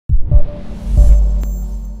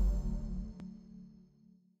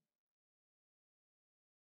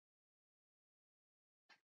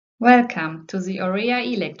Welcome to the OREA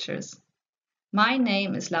e-lectures. My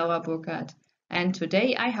name is Laura Burkhardt, and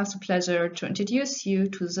today I have the pleasure to introduce you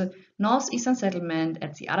to the Northeastern settlement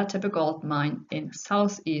at the Ada Tepe gold mine in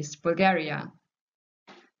southeast Bulgaria.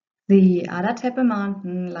 The Ada Tepe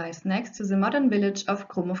mountain lies next to the modern village of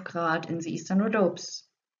Burkhardt in the Eastern Rhodopes,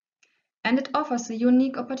 and it offers a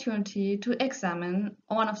unique opportunity to examine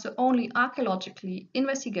one of the only archaeologically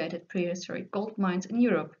investigated prehistoric gold mines in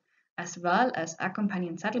Europe, as well as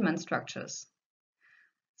accompanying settlement structures.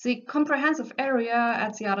 The comprehensive area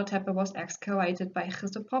at the Ada Tepe was excavated by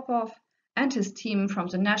Popov and his team from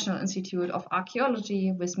the National Institute of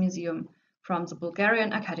Archaeology with Museum from the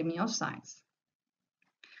Bulgarian Academy of Science.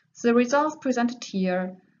 The results presented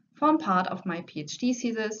here form part of my PhD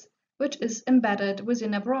thesis, which is embedded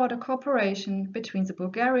within a broader cooperation between the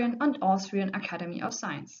Bulgarian and Austrian Academy of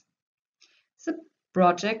Science. The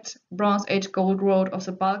project Bronze Age Gold Road of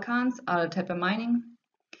the Balkans, Ada Tepe Mining,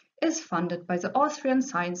 is funded by the Austrian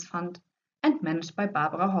Science Fund and managed by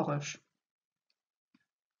Barbara Horejs.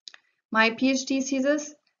 My PhD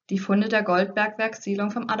thesis, Die Funde der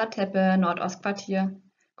Goldbergwerkssiedlung vom Ada Tepe Nordostquartier,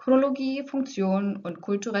 Chronologie, Funktion und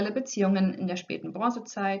kulturelle Beziehungen in der späten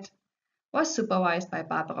Bronzezeit, was supervised by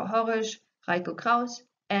Barbara Horejs, Reiko Kraus,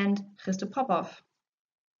 and Popov.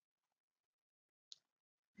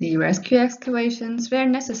 The rescue excavations were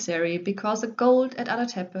necessary because the gold at Ada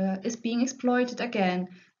Tepe is being exploited again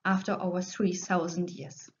after over 3,000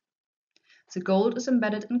 years. The gold is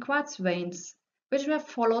embedded in quartz veins, which were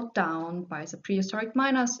followed down by the prehistoric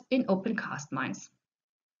miners in open cast mines.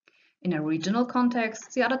 In a regional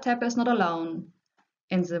context, the Ada Tepe is not alone.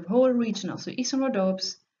 In the whole region of the Eastern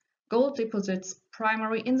Rhodopes, gold deposits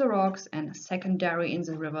primary in the rocks and secondary in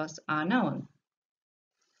the rivers are known.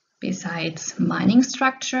 Besides mining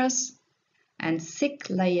structures and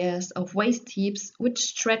thick layers of waste heaps which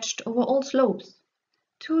stretched over all slopes,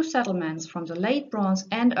 two settlements from the late Bronze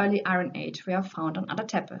and early Iron Age were found on Ada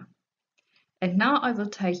Tepe. And now I will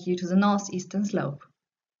take you to the northeastern slope.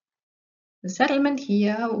 The settlement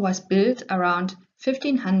here was built around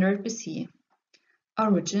 1500 BC.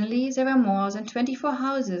 Originally, there were more than 24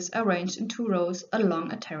 houses arranged in two rows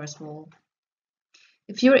along a terrace wall.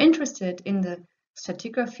 If you are interested in the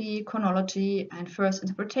stratigraphy, chronology, and first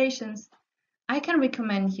interpretations, I can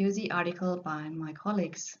recommend you the article by my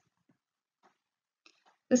colleagues.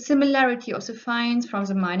 The similarity of the finds from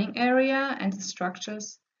the mining area and the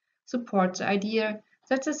structures supports the idea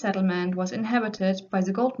that the settlement was inhabited by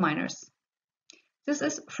the gold miners. This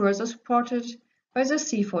is further supported by the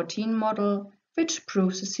C14 model, which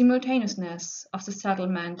proves the simultaneousness of the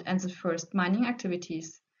settlement and the first mining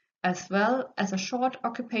activities, as well as a short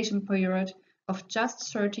occupation period of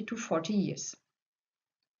just 30 to 40 years.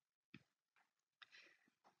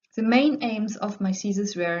 The main aims of my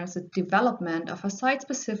thesis were the development of a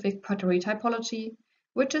site-specific pottery typology,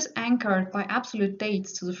 which is anchored by absolute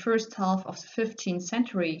dates to the first half of the 15th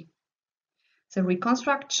century, the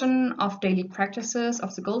reconstruction of daily practices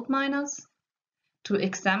of the gold miners, to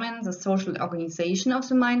examine the social organization of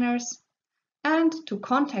the miners, and to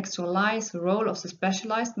contextualize the role of the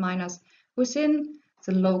specialized miners within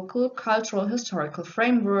the local cultural historical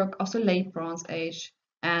framework of the late Bronze Age,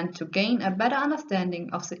 and to gain a better understanding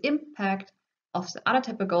of the impact of the Ada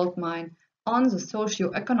Tepe gold mine on the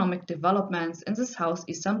socio-economic developments in the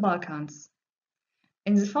southeastern Balkans.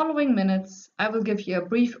 In the following minutes, I will give you a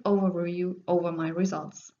brief overview over my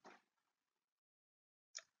results.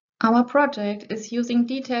 Our project is using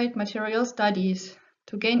detailed material studies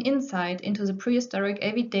to gain insight into the prehistoric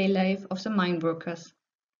everyday life of the mine workers.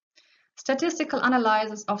 Statistical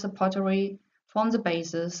analysis of the pottery form the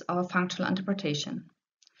basis of a functional interpretation.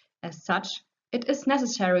 As such, it is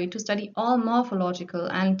necessary to study all morphological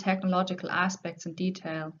and technological aspects in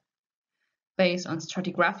detail. Based on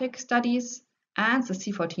stratigraphic studies and the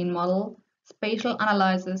C14 model, spatial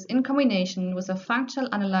analysis in combination with a functional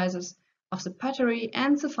analysis of the pottery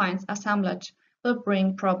and the finds assemblage will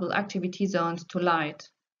bring probable activity zones to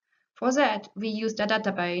light. For that, we used a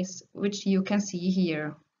database, which you can see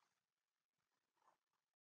here.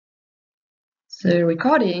 The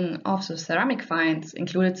recording of the ceramic finds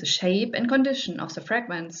included the shape and condition of the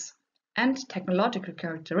fragments and technological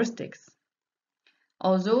characteristics.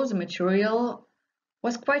 Although the material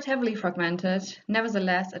was quite heavily fragmented,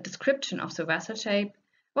 nevertheless a description of the vessel shape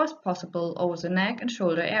was possible over the neck and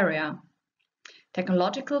shoulder area.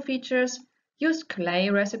 Technological features used clay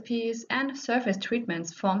recipes and surface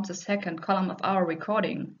treatments formed the second column of our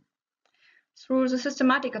recording. Through the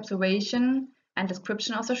systematic observation and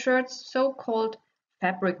description of the sherds, so-called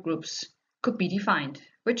fabric groups could be defined,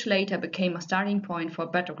 which later became a starting point for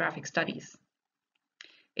petrographic studies.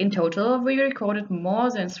 In total, we recorded more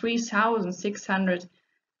than 3,600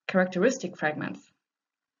 characteristic fragments.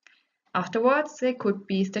 Afterwards, they could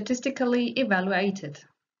be statistically evaluated.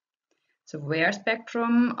 The wear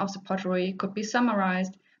spectrum of the pottery could be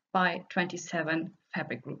summarized by 27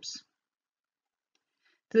 fabric groups.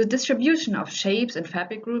 The distribution of shapes and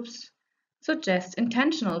fabric groups suggests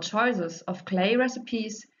intentional choices of clay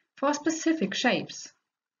recipes for specific shapes.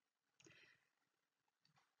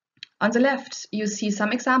 On the left, you see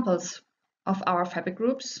some examples of our fabric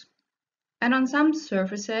groups, and on some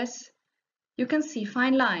surfaces, you can see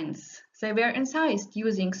fine lines. They were incised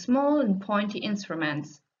using small and pointy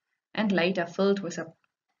instruments and later filled with a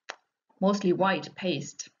mostly white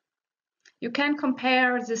paste. You can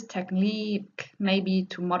compare this technique maybe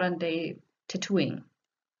to modern-day tattooing.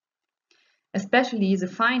 Especially the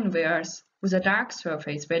fine wares with a dark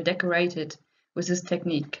surface were decorated with this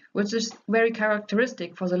technique, which is very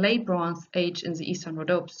characteristic for the late Bronze Age in the Eastern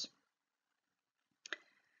Rhodopes.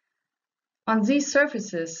 On these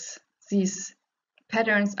surfaces, these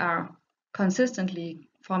patterns are consistently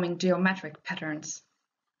forming geometric patterns.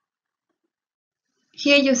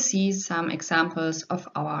 Here you see some examples of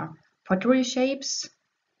our pottery shapes: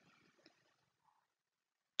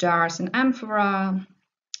 jars and amphora,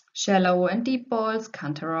 shallow and deep bowls,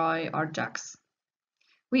 canteroi or jugs.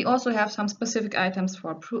 We also have some specific items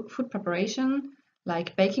for food preparation,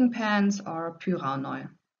 like baking pans or pyranoi.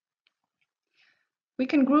 We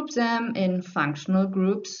can group them in functional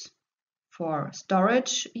groups. For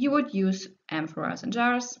storage, you would use amphoras and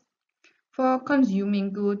jars. For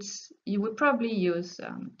consuming goods, you would probably use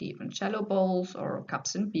deep and shallow bowls or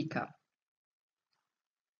cups and beaker.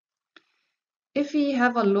 If we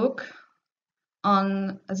have a look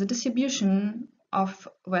on the distribution of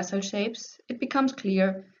vessel shapes, it becomes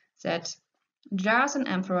clear that jars and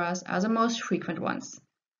amphoras are the most frequent ones.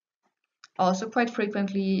 Also, quite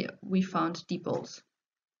frequently, we found deep bowls.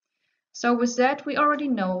 So with that, we already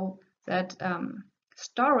know that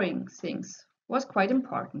storing things was quite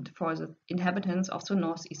important for the inhabitants of the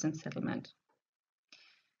Northeastern settlement.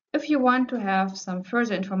 If you want to have some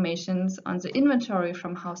further information on the inventory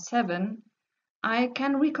from House 7, I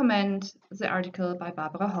can recommend the article by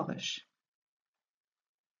Barbara Horejs.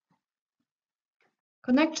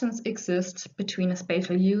 Connections exist between a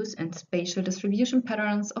spatial use and spatial distribution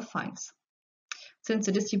patterns of finds, since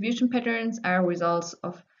the distribution patterns are results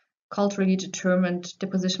of culturally determined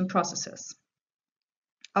deposition processes.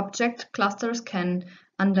 Object clusters can,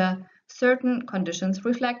 under certain conditions,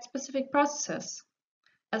 reflect specific processes,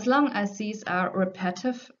 as long as these are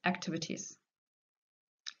repetitive activities.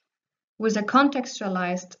 With a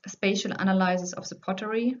contextualized spatial analysis of the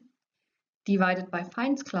pottery, divided by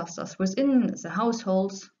finds clusters within the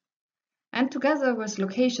households, and together with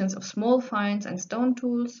locations of small finds and stone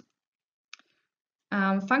tools,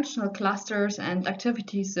 functional clusters and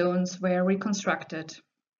activity zones were reconstructed.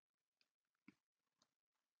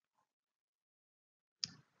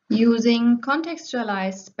 Using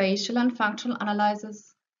contextualized spatial and functional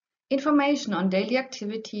analysis, information on daily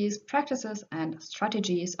activities, practices, and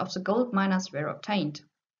strategies of the gold miners were obtained.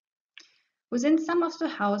 Within some of the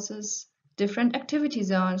houses, different activity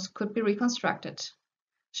zones could be reconstructed,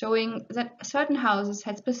 showing that certain houses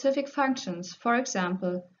had specific functions, for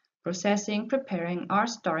example, processing, preparing, or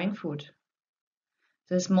storing food.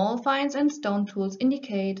 The small finds and stone tools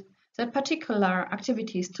indicate that particular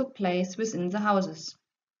activities took place within the houses,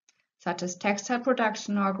 such as textile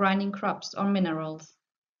production or grinding crops or minerals.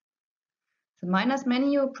 The miners'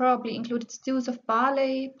 menu probably included stews of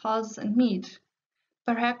barley, pulses, and meat,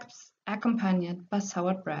 perhaps accompanied by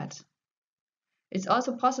soured bread. It's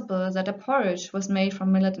also possible that a porridge was made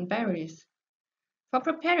from millet and berries. For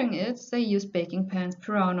preparing it, they used baking pans,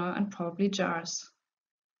 pyranoi, and probably jars.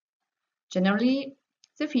 Generally,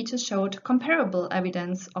 the features showed comparable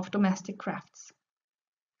evidence of domestic crafts.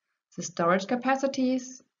 The storage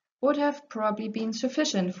capacities would have probably been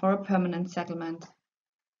sufficient for a permanent settlement.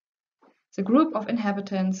 The group of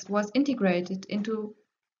inhabitants was integrated into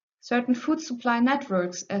certain food supply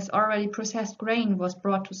networks as already processed grain was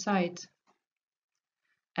brought to site.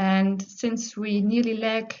 And since we nearly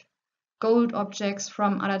lack gold objects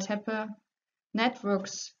from Ada Tepe,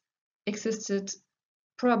 networks existed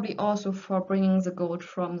probably also for bringing the gold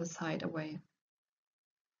from the site away.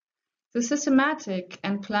 The systematic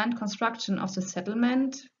and planned construction of the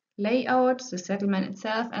settlement, layout, the settlement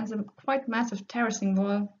itself, and the quite massive terracing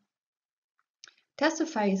wall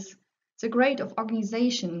testifies the grade of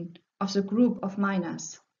organization of the group of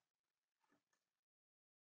miners.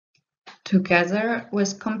 Together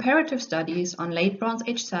with comparative studies on late Bronze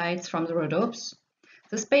Age sites from the Rhodopes,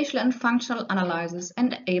 the spatial and functional analysis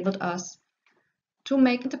enabled us to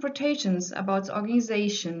make interpretations about the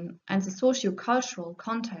organization and the socio-cultural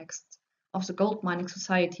context of the gold mining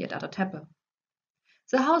society at Ada Tepe.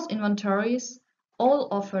 The house inventories all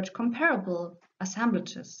offered comparable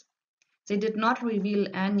assemblages. They did not reveal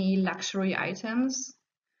any luxury items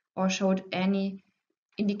or showed any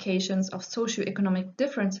indications of socio-economic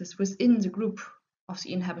differences within the group of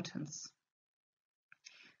the inhabitants.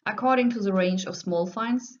 According to the range of small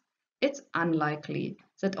finds, it's unlikely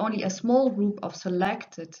that only a small group of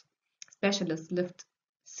selected specialists lived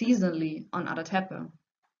seasonally on Ada Tepe.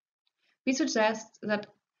 We suggest that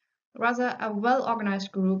rather a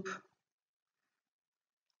well-organized group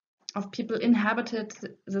of people inhabited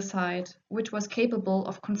the site, which was capable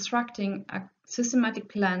of constructing a systematic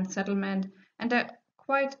planned settlement and a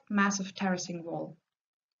quite massive terracing wall.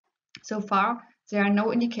 So far, there are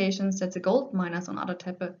no indications that the gold miners on Ada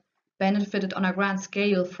Tepe benefited on a grand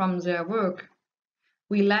scale from their work.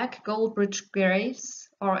 We lack gold bridge graves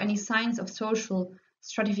or any signs of social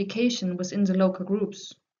stratification within the local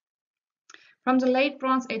groups. From the late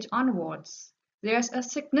Bronze Age onwards, there is a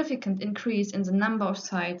significant increase in the number of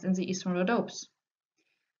sites in the Eastern Rhodopes.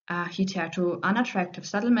 A hitherto unattractive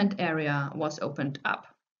settlement area was opened up.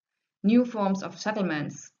 New forms of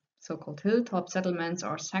settlements, so-called hilltop settlements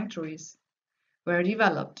or sanctuaries, were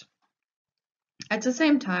developed. At the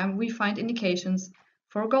same time, we find indications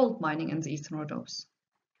for gold mining in the Eastern Rhodopes.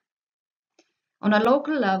 On a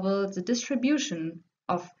local level, the distribution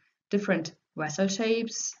of different vessel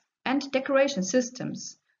shapes and decoration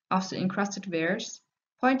systems of the encrusted wares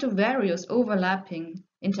point to various overlapping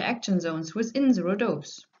interaction zones within the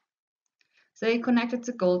Rhodopes. They connected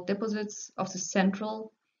the gold deposits of the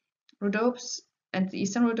Central Rhodopes and the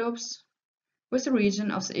Eastern Rhodopes with the region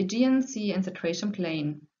of the Aegean Sea and the Thracian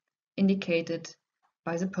Plain, indicated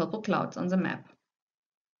by the purple clouds on the map.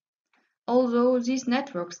 Although these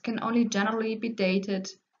networks can only generally be dated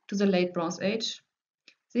to the late Bronze Age,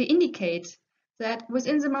 they indicate that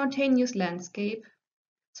within the mountainous landscape,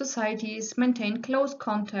 societies maintain close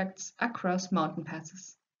contacts across mountain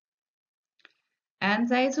passes. And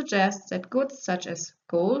they suggest that goods such as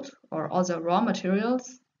gold or other raw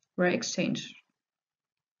materials were exchanged.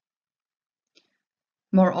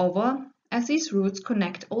 Moreover, as these routes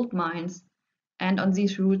connect old mines, and on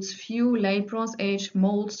these routes few late Bronze Age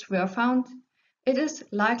molds were found, it is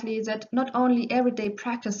likely that not only everyday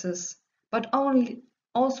practices, but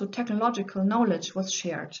also technological knowledge was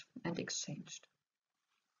shared and exchanged.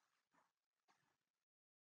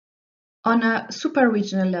 On a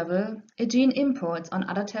super-regional level, Aegean imports on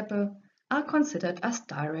Ada Tepe are considered as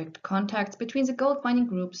direct contacts between the gold mining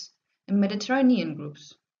groups and Mediterranean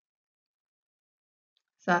groups.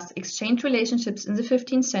 Thus, exchange relationships in the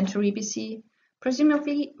 15th century BC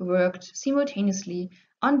presumably worked simultaneously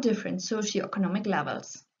on different socio-economic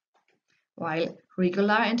levels, while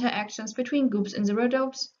regular interactions between groups in the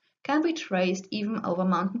Rhodopes can be traced even over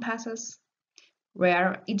mountain passes,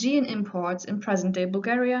 where Aegean imports in present-day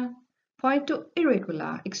Bulgaria point to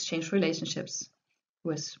irregular exchange relationships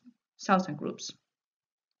with southern groups.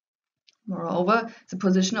 Moreover, the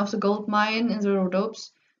position of the gold mine in the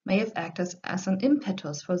Rhodopes may have acted as an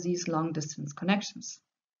impetus for these long-distance connections.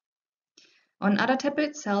 On Ada Tepe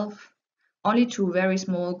itself, only two very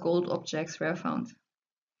small gold objects were found.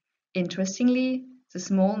 Interestingly, the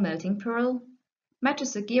small melting pearl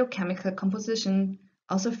matches the geochemical composition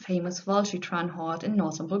of the famous Valchitran hoard in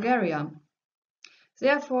northern Bulgaria.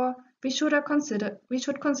 Therefore, we should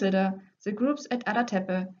consider the groups at Ada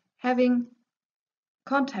Tepe having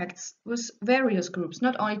contacts with various groups,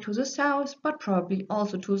 not only to the south, but probably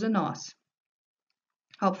also to the north.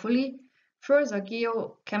 Hopefully, further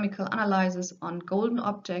geochemical analysis on golden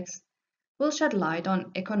objects will shed light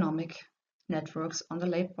on economic networks on the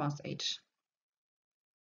late Bronze Age.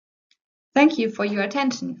 Thank you for your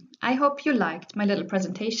attention. I hope you liked my little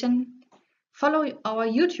presentation. Follow our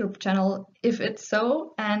YouTube channel if it's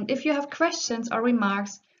so, and if you have questions or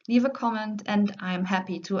remarks, leave a comment and I'm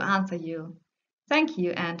happy to answer you. Thank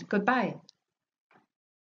you and goodbye.